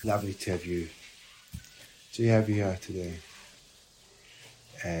Lovely to have you here today.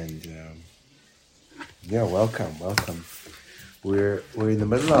 And welcome. We're in the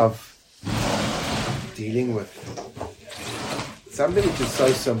middle of dealing with something which is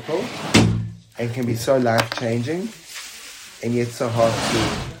so simple and can be so life-changing and yet so hard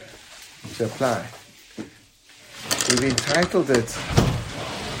to apply. We've entitled it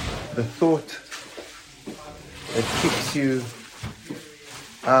The Thought That Kicks You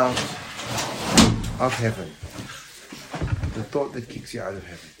Out of Heaven. The thought that kicks you out of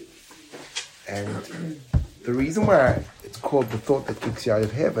heaven. And the reason why it's called the thought that kicks you out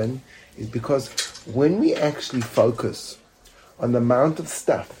of heaven is because when we actually focus on the amount of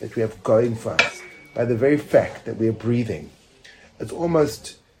stuff that we have going for us by the very fact that we're breathing, it's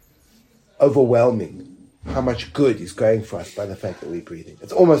almost overwhelming how much good is going for us by the fact that we're breathing.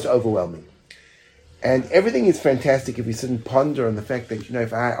 It's almost overwhelming. And everything is fantastic if we sit and ponder on the fact that,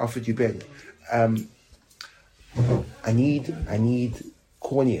 if I offered you, Ben, I need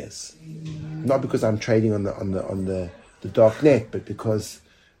corneas, not because I'm trading on the dark net, but because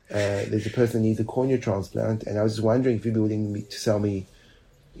there's a person that needs a cornea transplant, and I was just wondering if you'd be willing to sell me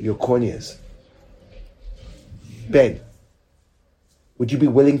your corneas. Ben, would you be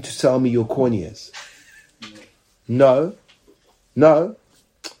willing to sell me your corneas? No? $1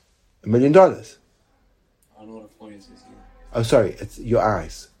 million? I don't know what a cornea is here. Oh, sorry, it's your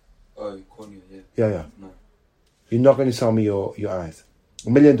eyes. Oh, cornea, yeah. Yeah. No. You're not going to sell me your eyes.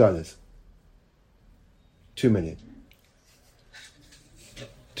 $1 million. $2 million.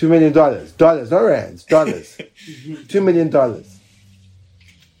 $2 million. Dollars, not rands. Dollars. $2 million. $10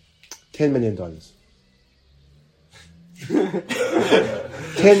 million. $10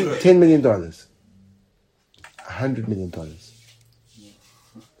 million. $100 million.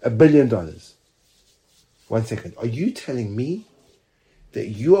 $1 billion. 1 second. Are you telling me that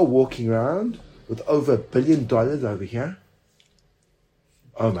you are walking around with over $1 billion over here?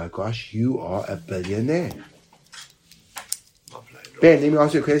 Oh my gosh, you are a billionaire. Ben, let me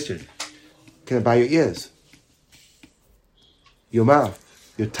ask you a question. Can I buy your ears? Your mouth?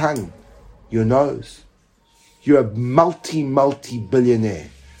 Your tongue? Your nose? You're a multi-billionaire.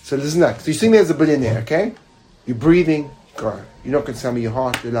 So listen up. So you think there's a billionaire, okay? You're breathing. God, you're not going to tell me your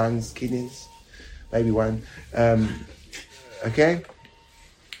heart, your lungs, kidneys. Maybe one. Okay?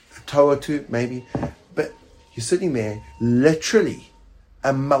 A toe or two, maybe. But you're sitting there, literally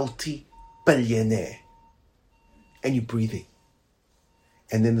a multi-billionaire. And you're breathing.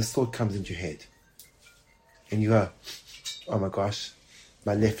 And then this thought comes into your head. And you go, oh my gosh,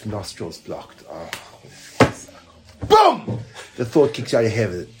 my left nostril's blocked. Oh. Boom! The thought kicks you out of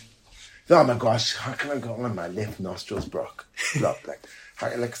heaven. Oh my gosh, how can I go on? My left nostril's blocked. Like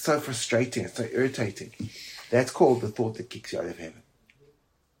so frustrating, it's so irritating. That's called the thought that kicks you out of heaven.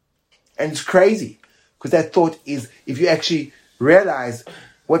 And it's crazy, because that thought is, if you actually realize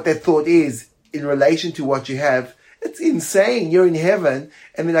what that thought is in relation to what you have, it's insane. You're in heaven,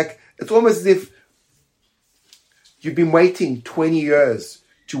 and then it's almost as if you've been waiting 20 years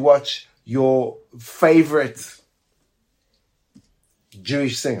to watch your favorite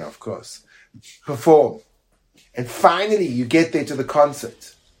Jewish singer, of course, perform. And finally you get there to the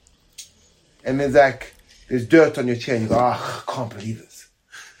concert. And there's dirt on your chair, and you go, I can't believe this.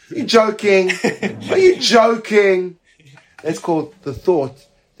 Are you joking? Are you joking? That's called the thought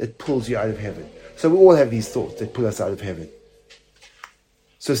that pulls you out of heaven. So we all have these thoughts that pull us out of heaven.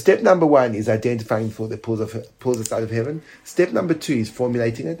 So step number 1 is identifying the thought that pulls us out of heaven. Step number 2 is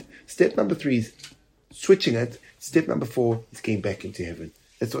formulating it. Step number 3 is switching it. Step number 4 is getting back into heaven.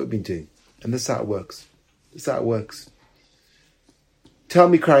 That's what we've been doing. And this is how it works. Tell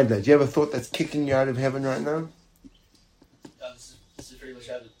me, Kreindler, do you have a thought that's kicking you out of heaven right now? This is pretty much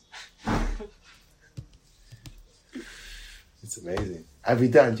heaven. It's amazing.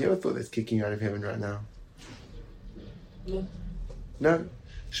 Avidan, do you have a thought that's kicking you out of heaven right now? No. No?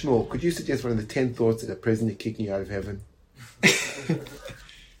 Shmuel, could you suggest one of the 10 thoughts that are presently kicking you out of heaven? Can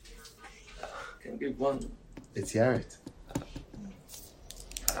I give one? Let's hear it.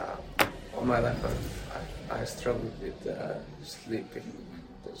 All my life I struggled with sleeping.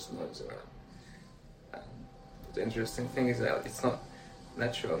 There's noise around. The interesting thing is that it's not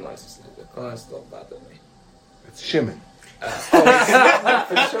natural noises. The cars don't bother me. It's Shimon. It's not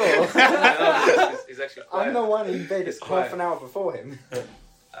for sure. It's actually quiet. I'm the one in bed It's half quiet. an hour before him.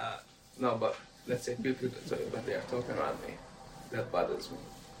 No, but let's say people that they are talking around me, that bothers me.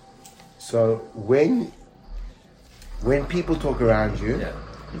 So when people talk around you, Yeah.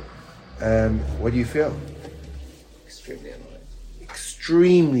 What do you feel? Extremely annoying.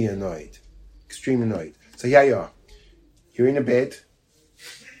 Extremely annoyed. So here you are. You're in a bed.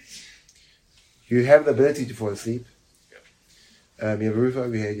 You have the ability to fall asleep. You have a roof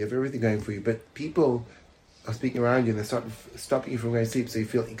over your head. You have everything going for you. But people are speaking around you and they start stopping you from going to sleep, so you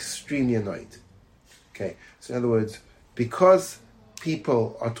feel extremely annoyed. Okay, so in other words, because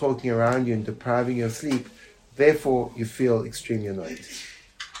people are talking around you and depriving you of sleep, therefore you feel extremely annoyed.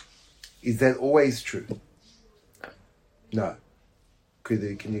 Is that always true? No. Can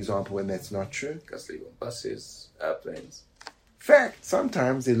you give an example when that's not true? I can sleep on buses, airplanes. Fact,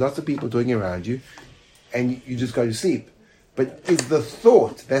 sometimes there's lots of people talking around you and you just go to sleep. But is the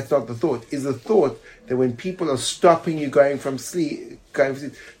thought, that's not the thought, is the thought that when people are stopping you going from sleep,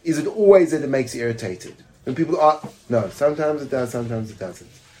 is it always that it makes you irritated? When people are, no, sometimes it does, sometimes it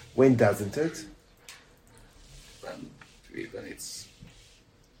doesn't. When doesn't it? When it's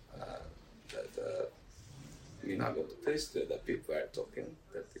that you now go to place that people are talking,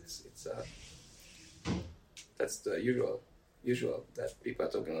 that it's that's the usual that people are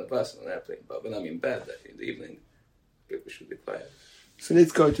talking on the bus on an airplane. But when I'm in bed in the evening, people should be quiet. So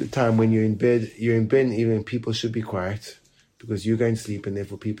let's go to the time when you're in bed in the evening, people should be quiet because you're going to sleep and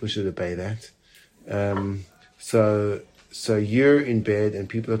therefore people should obey that. So you're in bed and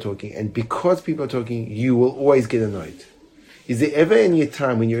people are talking, and because people are talking, you will always get annoyed. Is there ever any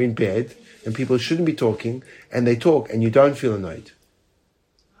time when you're in bed and people shouldn't be talking and they talk and you don't feel annoyed?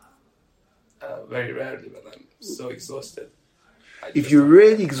 Very rarely when I'm so exhausted. If you're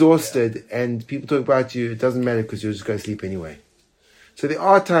really exhausted and people talk about you, it doesn't matter because you'll just go to sleep anyway. So there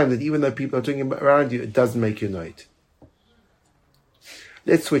are times that even though people are talking around you, it doesn't make you annoyed.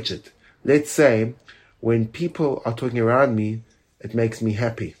 Let's switch it. Let's say when people are talking around me, it makes me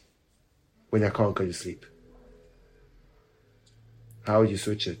happy when I can't go to sleep. How would you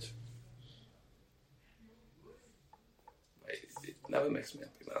switch it? It never makes me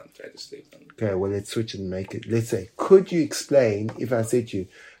happy when I'm trying to sleep. Okay, well, let's switch it and make it. Let's say, could you explain, if I said to you,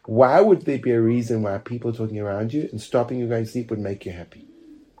 why would there be a reason why people talking around you and stopping you going to sleep would make you happy?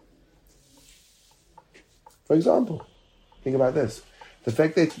 For example, think about this. The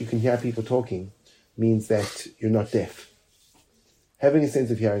fact that you can hear people talking means that you're not deaf. Having a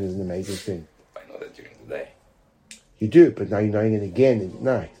sense of hearing is an amazing thing. I know that during the day. You do, but now you're knowing it again at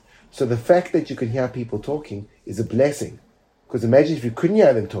night. So the fact that you can hear people talking is a blessing. Because imagine if you couldn't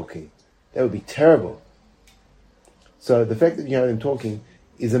hear them talking. That would be terrible. So the fact that you hear them talking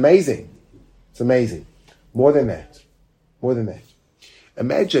is amazing. It's amazing. More than that.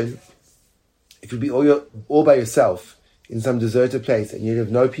 Imagine if you'd be all by yourself in some deserted place and you'd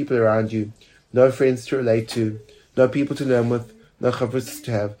have no people around you, no friends to relate to, no people to learn with, no chavruts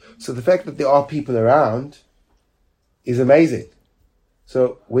to have. So the fact that there are people around is amazing.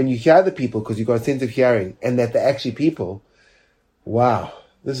 So when you hear the people, because you've got a sense of hearing, and that they're actually people, wow,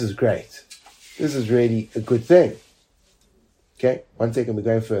 this is great. This is really a good thing. Okay, 1 second, we're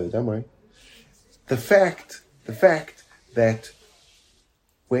going further, don't worry. The fact that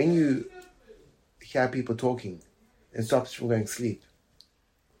when you hear people talking, it stops you from going to sleep,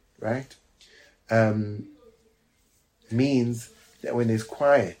 right? Means that when there's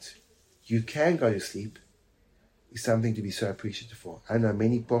quiet, you can go to sleep, is something to be so appreciative for. I know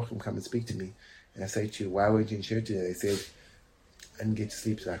many Bochum come and speak to me, and I say to you, why weren't you in shiur today? They said, I didn't get to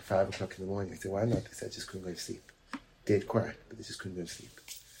sleep till like 5 o'clock in the morning. I said, why not? They said, I just couldn't go to sleep. Dead quiet, but they just couldn't go to sleep.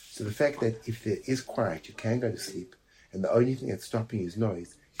 So the fact that if there is quiet, you can go to sleep, and the only thing that's stopping you is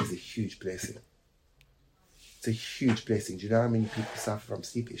noise, is a huge blessing. It's a huge blessing. Do you know how many people suffer from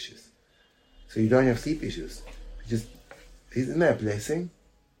sleep issues? So you don't have sleep issues. Isn't that a blessing?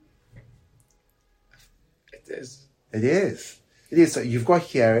 It is. It is. It is. So you've got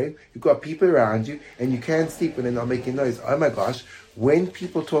hearing, you've got people around you, and you can't sleep when they're not making noise. Oh my gosh, when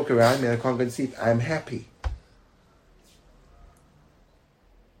people talk around me and I can't go to sleep, I'm happy.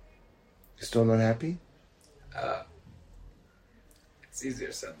 You're still not happy? It's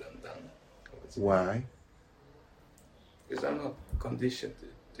easier said than done. Why? Because I'm not conditioned to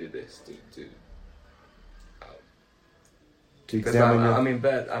do this, because I'm in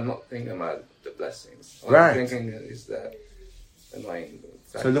bed, I'm not thinking about the blessings. All right. I'm thinking is the annoying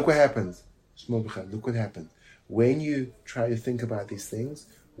fact. So look what happens. Look what happened. When you try to think about these things,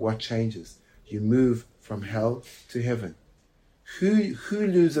 what changes? You move from hell to heaven. Who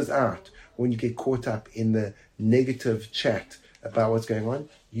loses out when you get caught up in the negative chat about what's going on?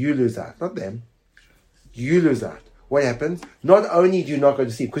 You lose out, not them. You lose out. What happens? Not only do you not go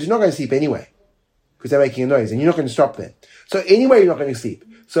to sleep, because you're not going to sleep anyway, because they're making a noise, and you're not going to stop them. So anyway, you're not going to sleep.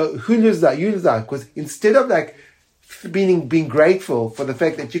 So who loses out? You lose out, because instead of like being grateful for the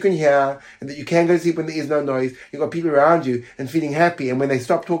fact that you can hear and that you can go to sleep when there is no noise. You've got people around you and feeling happy. And when they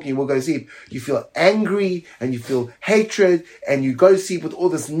stop talking, you will go to sleep. You feel angry and you feel hatred and you go to sleep with all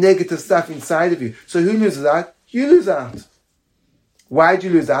this negative stuff inside of you. So who loses out? You lose out. Why do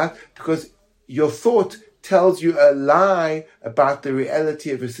you lose out? Because your thought tells you a lie about the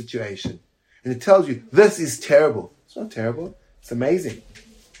reality of your situation. And it tells you, this is terrible. It's not terrible. It's amazing.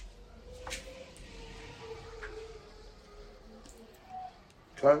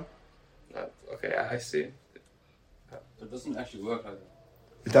 Okay, I see. It doesn't actually work like that.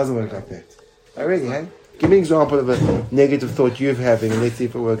 It doesn't work like that. Oh, really, huh? Give me an example of a negative thought you're having and let's see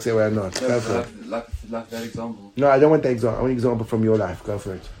if it works that way or not. Go for it. Like that example. No, I don't want that example. I want an example from your life. Go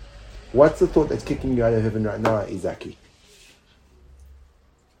for it. What's the thought that's kicking you out of heaven right now, Izaki?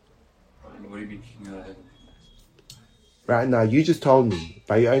 What do you mean kicking out of heaven? Right now, you just told me,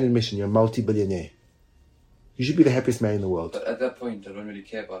 by your own admission, you're a multi-billionaire. You should be the happiest man in the world. But at that point, I don't really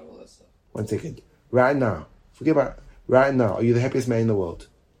care about all that stuff. 1 second. Right now, forget about right now. Are you the happiest man in the world?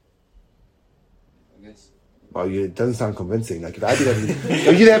 I guess. Well, it doesn't sound convincing. Like if I did that,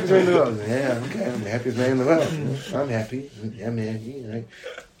 are you the happiest man in the world? Yeah, okay, I'm the happiest man in the world. I'm happy. Yeah, man.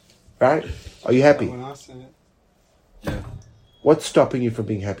 Right? Are you happy? Yeah. What's stopping you from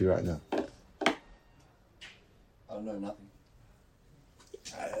being happy right now? I don't know, nothing.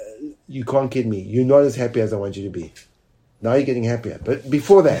 You can't kid me. You're not as happy as I want you to be. Now you're getting happier. But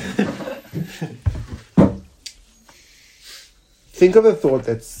before that, think of a thought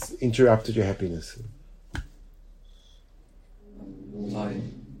that's interrupted your happiness.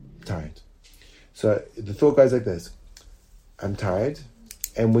 Tired. So the thought goes like this. I'm tired.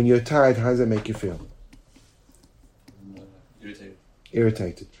 And when you're tired, how does that make you feel? Irritated.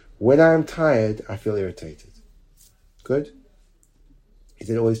 Irritated. When I'm tired, I feel irritated. Good? Is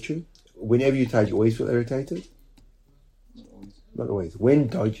it always true? Whenever you're tired, you always feel irritated? Not always. Not always. When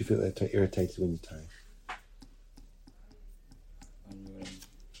don't you feel irritated when you're tired?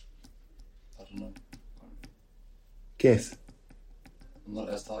 I don't know. Guess. I'm not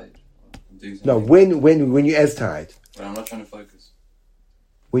as tired. I'm doing something. No, when you're as tired. When I'm not trying to focus.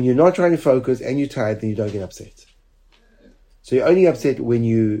 When you're not trying to focus and you're tired, then you don't get upset. So you're only upset when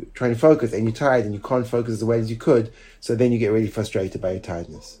you're trying to focus and you're tired and you can't focus as well as you could. So then you get really frustrated by your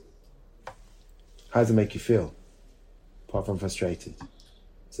tiredness. How does it make you feel? Apart from frustrated.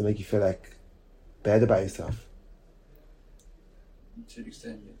 Does it make you feel like bad about yourself? To an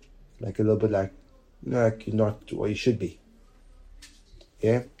extent, yeah. Like a little bit like you're not what you should be.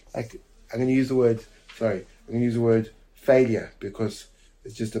 Yeah? Like, I'm going to use the word failure because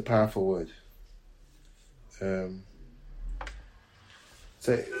it's just a powerful word.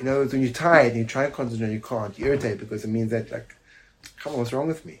 So, in other words, when you're tired and you try and concentrate, you can't. You're irritated because it means that, like, come on, what's wrong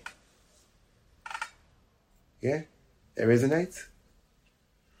with me? Yeah? That resonates?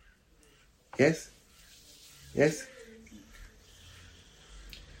 Yes? Yes?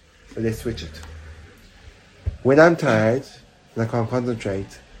 So let's switch it. When I'm tired and I can't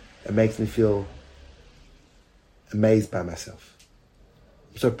concentrate, it makes me feel amazed by myself.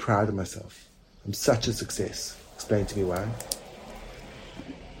 I'm so proud of myself. I'm such a success. Explain to me why.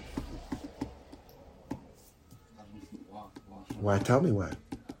 Why? Tell me why.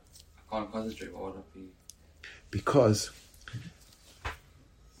 I can't concentrate. Why would I be? Because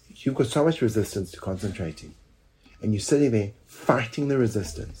you've got so much resistance to concentrating. And you're sitting there fighting the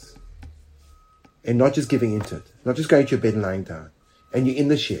resistance. And not just giving into it. Not just going to your bed and lying down. And you're in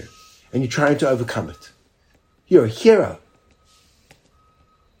the chair. And you're trying to overcome it. You're a hero.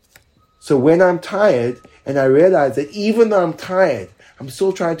 So when I'm tired and I realize that even though I'm tired, I'm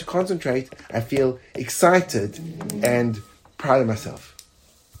still trying to concentrate, I feel excited and proud of myself.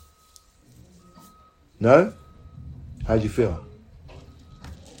 No? How do you feel?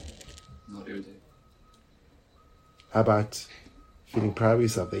 Not irritated. How about feeling proud of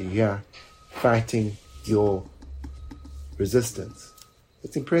yourself that you're here fighting your resistance?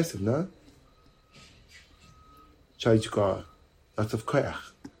 It's impressive, no? Shows you've got lots of koyach.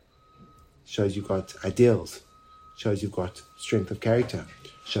 Shows you've got ideals. Shows you've got strength of character.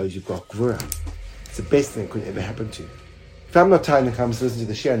 Shows you've got gvura. It's the best thing that could ever happen to you. If I'm not tired and comes to listen to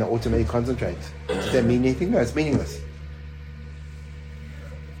the share and I automatically concentrate, does that mean anything? No, it's meaningless.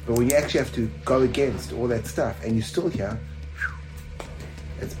 But when you actually have to go against all that stuff and you're still here,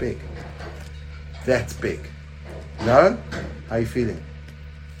 it's big. That's big. No? How are you feeling?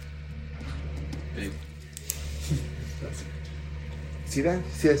 Big. See that?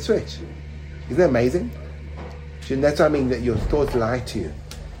 See that switch? Isn't that amazing? And that's what I mean, that your thoughts lie to you.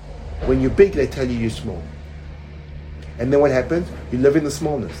 When you're big, they tell you're small. And then what happens? You live in the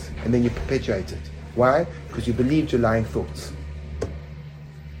smallness, and then you perpetuate it. Why? Because you believed your lying thoughts.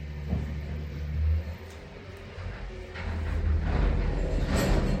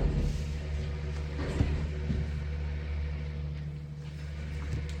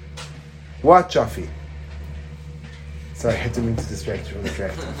 What, Joffy? Sorry, I had to mean to distract you from the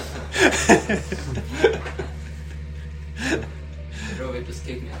track. Robert just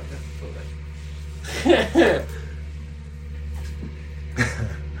kicked me out of that.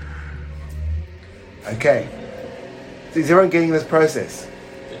 Okay. So is everyone getting this process?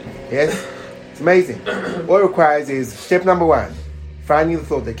 Yes? It's amazing. All it requires is step number 1, finding the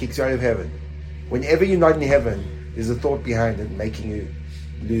thought that kicks you out of heaven. Whenever you're not in heaven, there's a thought behind it making you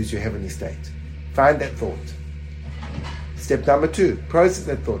lose your heavenly state. Find that thought. Step number 2, process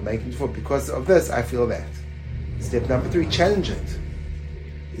that thought, making the thought, because of this, I feel that. Step number 3, challenge it.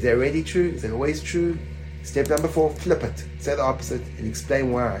 Is that really true? Is that always true? Step number 4, flip it. Say the opposite and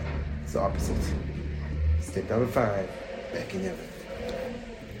explain why it's the opposite. Step number 5, back in heaven.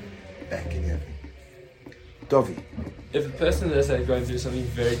 Back in heaven. Dovi. If a person is like going through something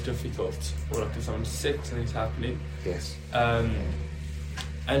very difficult, or like if someone's sick, something's happening, Yes.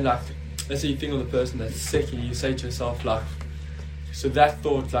 and like let's say you think of the person that's sick and you say to yourself like, so that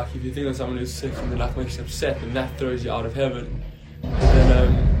thought, like if you think of someone who's sick and it like makes you upset, then that throws you out of heaven. And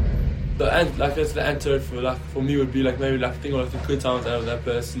then that's the antidote for me would be like maybe like think of like the good times out of that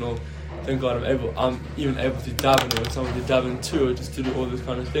person, or thank God I'm even able to daven, or someone to daven too, or just to do all those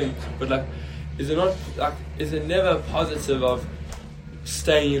kind of things. But like, is it never a positive of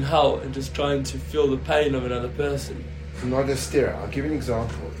staying in hell and just trying to feel the pain of another person? Not a stare. I'll give you an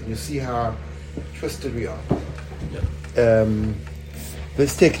example, and you'll see how twisted we are. Yeah.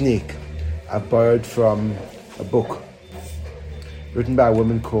 This technique I borrowed from a book written by a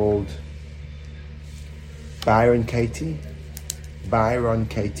woman called Byron Katie.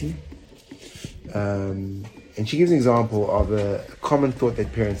 And she gives an example of a common thought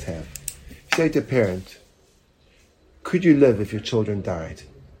that parents have. If you say to a parent, could you live if your children died?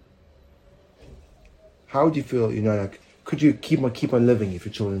 How would you feel, like, could you keep on living if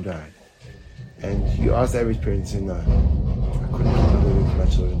your children died? And you ask the average parent and say, no, I couldn't keep on living if my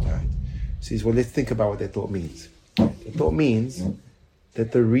children died. She says, well, let's think about what that thought means. The thought means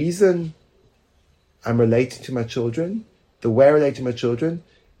that the reason I'm relating to my children, the way I relate to my children,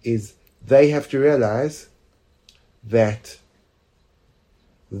 is they have to realize that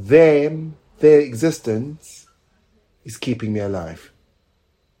their existence is keeping me alive.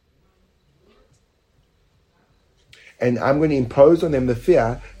 And I'm going to impose on them the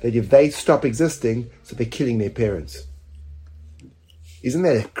fear that if they stop existing, so they're killing their parents. Isn't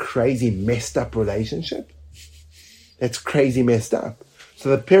that a crazy messed up relationship? That's crazy messed up. So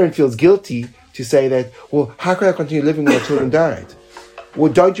the parent feels guilty to say that, well, how can I continue living when my children died?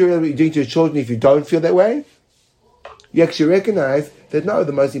 Well, don't you realize what you're doing to your children if you don't feel that way? You actually recognize that, no,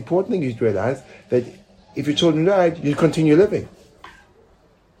 the most important thing you should realize that if your children died, you continue living.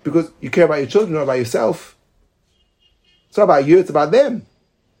 Because you care about your children, not about yourself. It's not about you, it's about them.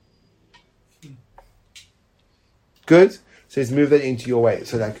 Good? So let's move that into your way.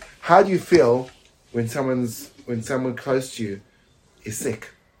 So like, how do you feel when someone close to you is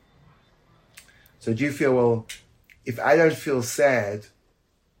sick? So do you feel, well, if I don't feel sad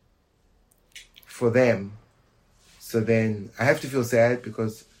for them, so then I have to feel sad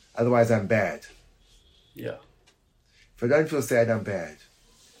because otherwise I'm bad. Yeah. If I don't feel sad, I'm bad.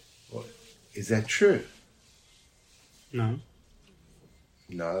 Well, is that true? No.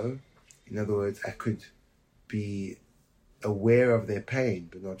 No. In other words, I could be aware of their pain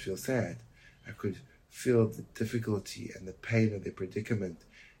but not feel sad. I could feel the difficulty and the pain of their predicament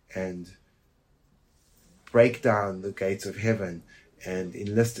and break down the gates of heaven and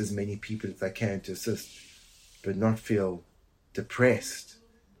enlist as many people as I can to assist, but not feel depressed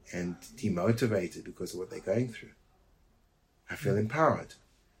and demotivated because of what they're going through. I feel empowered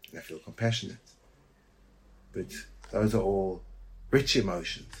and I feel compassionate. But those are all rich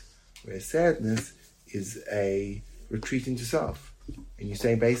emotions, whereas sadness is a retreat into self. And you're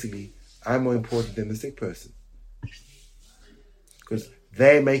saying basically, I'm more important than the sick person because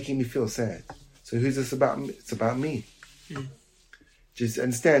they're making me feel sad. So who's this about? It's about me. Just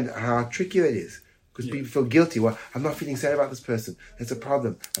understand how tricky that is. Because people feel guilty. Well, I'm not feeling sad about this person. That's a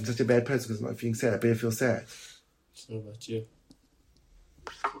problem. I'm such a bad person because I'm not feeling sad. I better feel sad. It's not about you.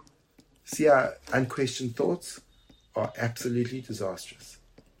 See how unquestioned thoughts are absolutely disastrous.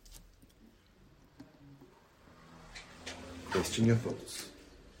 Question your thoughts.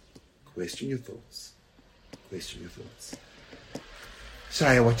 Question your thoughts. Question your thoughts.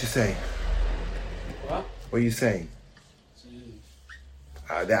 Shaya, what you saying? What? What are you saying?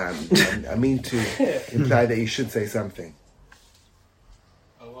 I mean to imply that you should say something.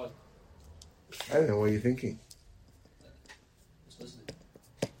 Oh, what? I don't know, what are you thinking? Just listening.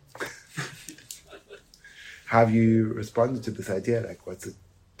 How have you responded to this idea? Like, what's it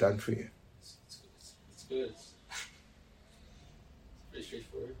done for you? It's good. It's pretty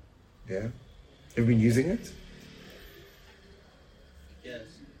straightforward. Yeah? Have you been using it? Yes.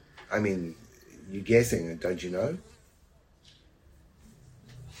 I mean, you're guessing it, don't you know?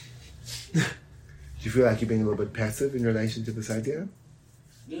 Do you feel like you're being a little bit passive in relation to this idea?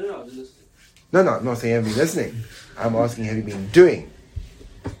 No, I've been listening. No, I'm not saying have you been listening. I'm asking, have you been doing?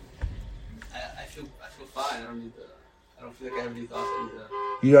 I feel fine. I don't feel like I have any thoughts I need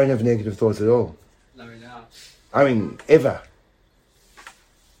to. You don't have negative thoughts at all. Not right now. I mean, ever.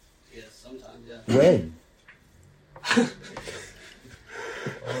 Yes, sometimes, yeah. When?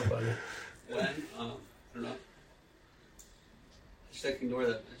 When? I don't know. I just like ignore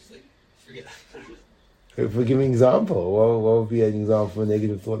them. I just like forget. If we give an example, what would be an example of a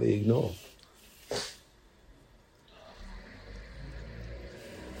negative thought that you ignore?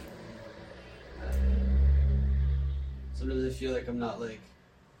 Sometimes I feel like I'm not like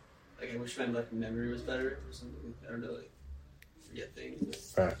I wish my memory was better or something. I don't know, like forget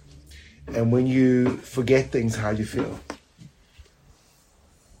things. Right. And when you forget things, how do you feel?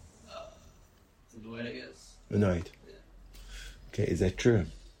 Annoyed, I guess. Annoyed. Yeah. Okay, is that true?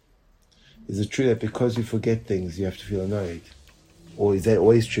 Is it true that because you forget things, you have to feel annoyed? Or is that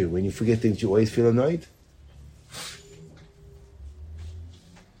always true? When you forget things, you always feel annoyed?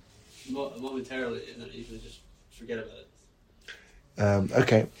 Momentarily, and then I usually just forget about it.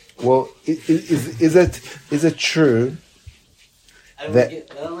 Okay. Well, is it true? I don't That-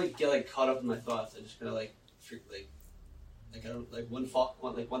 get like caught up in my thoughts. I just kind of like I don't like one thought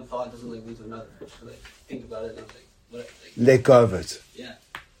doesn't like lead to another. I just like think about it and I'm like what like Let go of it. yeah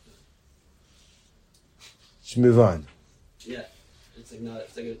Just move on. yeah. It's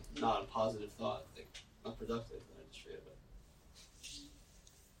like a not a positive thought, like not productive. And I just forget about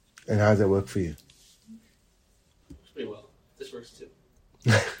it. And how does that work for you? It's pretty well. This works too.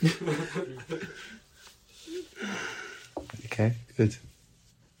 Okay, good.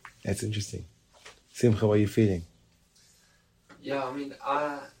 That's interesting. Simcha, what are you feeling? Yeah, I mean,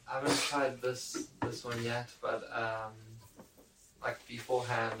 I haven't tried this one yet, but like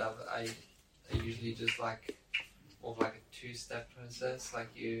beforehand, I usually just like more of like a two-step process. Like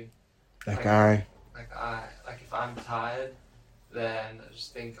you, Like if I'm tired, then I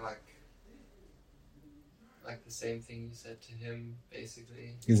just think like the same thing you said to him,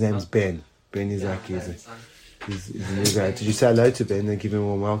 basically. his name's Not- Ben. Ben is Yeah, like he's Ben's son. a new guy. Did you say hello to Ben and give him a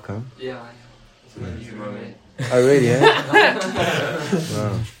warm welcome? Yeah. It's my new roommate. Oh, really? Yeah?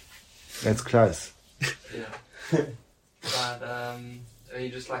 Wow. That's close. Yeah. But you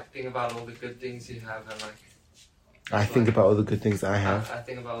just like think about all the good things you have and like. I think about all the good things I have. I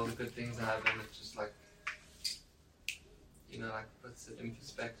think about all the good things I have and it just like, like puts it in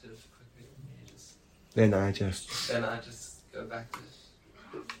perspective quickly. Then I just, Then I just go back to.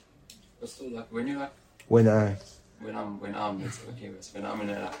 But still, like when you like when I, when I'm it's okay. But when I'm in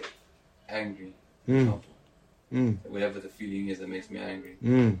a like angry, for Mm. example, whatever the feeling is that makes me angry,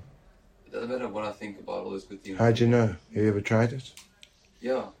 it doesn't matter what I think about all those good things. how'd you know? Have you ever tried it?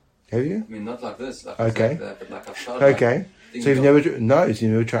 Yeah, Have you? I mean not like this, like Okay. like that, but like I've tried. Like, Okay. think So you've about- never, no, you've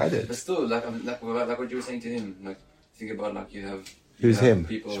never tried But it. still, like what you were saying to him, like think about like you have. Who's have him?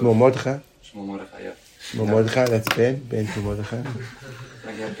 People. Shmuel Mordechai? Shmuel Mordechai, yeah. Shmuel Mordechai, that's Ben. Ben from Mordechai.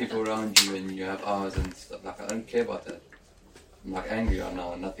 Like you have people around you and you have hours and stuff. Like I don't care about that. I'm like angry right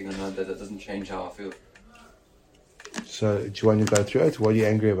now and nothing on that. That doesn't change how I feel. So do you want to go through it? What are you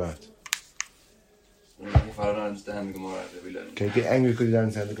angry about? If I don't understand the Gemara, we learn. Okay, get angry because you don't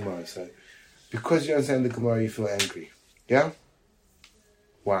understand the Gemara. So because you don't understand the Gemara, you feel angry. Yeah?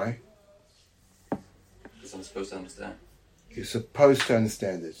 Why? Because I'm supposed to understand. You're supposed to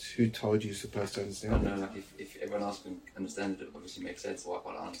understand it. Who told you you're supposed to I understand don't it? know, like if everyone else can understand it, it obviously makes sense. Why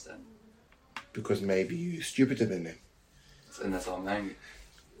can't I understand? Because maybe you're stupider than them. And that's why I'm angry.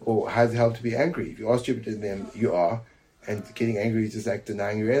 Or how does it help to be angry? If you are stupider than them, you are. And getting angry is just like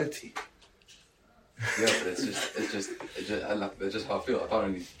denying reality. Yeah, but it's just that's just how I feel. I can't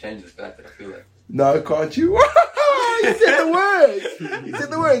really change the fact that I feel like. No, can't you? He said the words. He said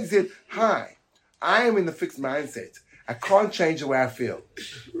the words. He said, hi, I am in the fixed mindset. I can't change the way I feel.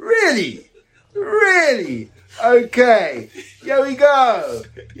 Really? Really? Okay. Here we go.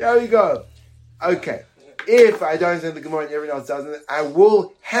 Here we go. Okay. If I don't understand the Gemara and everyone else doesn't, I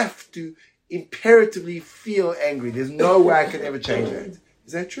will have to imperatively feel angry. There's no way I can ever change that.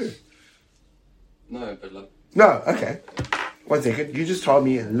 Is that true? No, but like. No. Okay. 1 second. You just told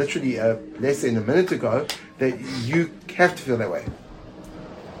me literally less than a minute ago that you have to feel that way.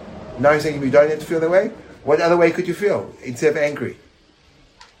 Now you're saying you don't have to feel that way? What other way could you feel instead of angry?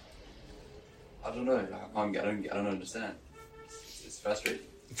 I don't know. I don't understand. It's frustrating.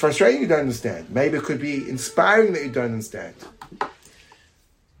 It's frustrating you don't understand. Maybe it could be inspiring that you don't understand.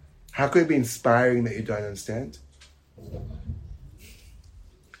 How could it be inspiring that you don't understand?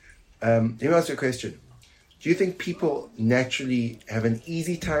 Let me ask you a question. Do you think people naturally have an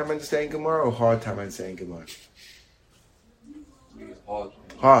easy time understanding Gemara or a hard time understanding Gemara? It's hard.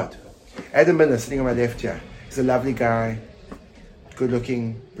 Hard. Adam Miller, sitting on my left here. He's a lovely guy, good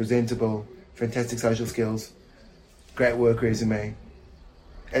looking, presentable, fantastic social skills, great work resume.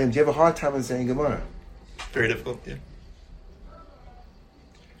 Adam, do you have a hard time understanding Gemara? Very difficult, yeah.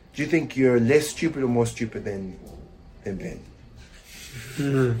 Do you think you're less stupid or more stupid than Ben?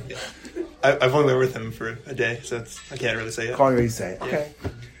 I've only been with him for a day, so I can't really say it. Can't really say. Okay.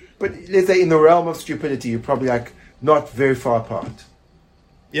 But let's say in the realm of stupidity, you're probably like not very far apart.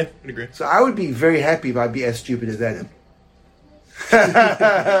 Yeah, I'd agree. So I would be very happy if I'd be as stupid as Adam.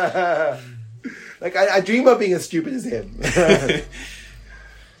 Like I dream of being as stupid as him.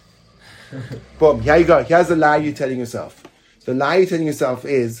 Boom, here you go. Here's the lie you're telling yourself. The lie you're telling yourself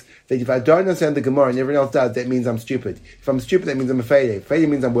is that if I don't understand the Gemara and everyone else does, that means I'm stupid. If I'm stupid, that means I'm a failure. Failure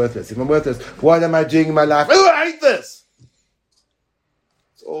means I'm worthless. If I'm worthless, what am I doing in my life? Oh, I hate this!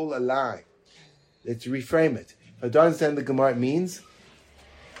 It's all a lie. Let's reframe it. If I don't understand the Gemara, it means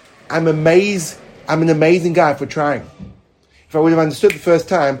I'm amazed. I'm an amazing guy for trying. If I would have understood the first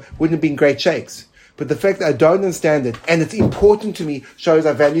time, wouldn't have been great shakes. But the fact that I don't understand it, and it's important to me, shows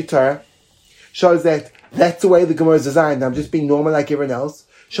I value Torah, shows that that's the way the Gemara is designed. I'm just being normal like everyone else.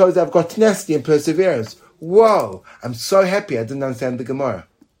 Shows that I've got tenacity and perseverance. Whoa! I'm so happy I didn't understand the Gemara.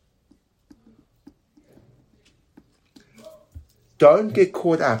 Don't get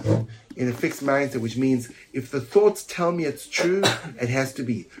caught up in a fixed mindset, which means if the thoughts tell me it's true, it has to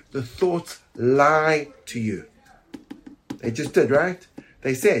be. The thoughts lie to you. They just did, right?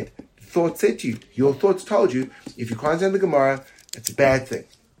 They said, the thought said to you, your thoughts told you, if you can't understand the Gemara, it's a bad thing.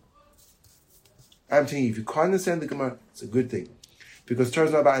 I'm telling you, if you can't understand the Gemara, it's a good thing. Because Torah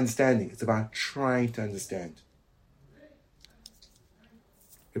is not about understanding, it's about trying to understand.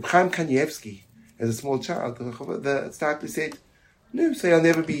 Reb Chaim Kanievsky, as a small child, the disciple said, no, say I'll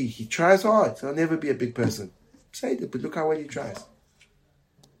never be, he tries hard, so I'll never be a big person. Say it, but look how well he tries.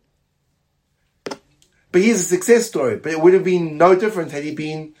 But he's a success story, but it would have been no different had he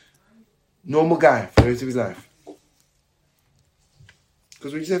been a normal guy for the rest of his life.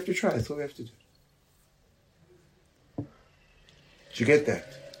 Because we just have to try, that's all we have to do. Did you get that?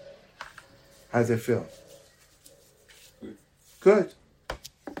 How does it feel? Good.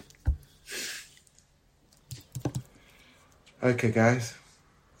 Okay, guys.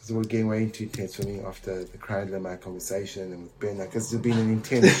 This is what we're getting way too intense for me after the Kreidler conversation and with Ben. Like, this has been an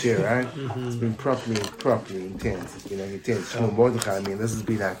intense year, right? It's been properly intense. It's been like intense. Shmuel Mordechai, I mean, this has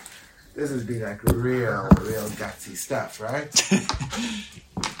been like real gutsy stuff, right?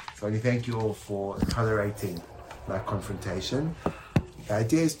 So I thank you all for tolerating my confrontation. The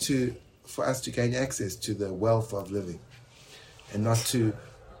idea is for us to gain access to the wealth of living and not to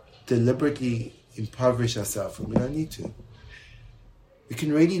deliberately impoverish ourselves when we don't need to. We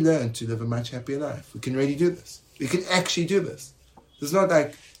can really learn to live a much happier life. We can really do this. We can actually do this. It's not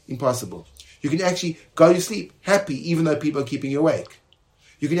like impossible. You can actually go to sleep happy even though people are keeping you awake.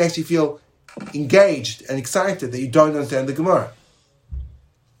 You can actually feel engaged and excited that you don't understand the Gemara.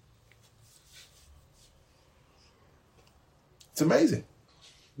 It's amazing.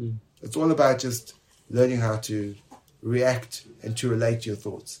 It's all about just learning how to react and to relate to your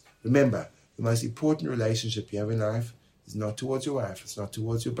thoughts. Remember, the most important relationship you have in life is not towards your wife, it's not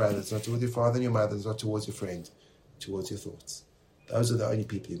towards your brother, it's not towards your father and your mother, it's not towards your friend, towards your thoughts. Those are the only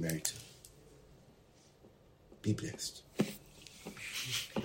people you're married to. Be blessed.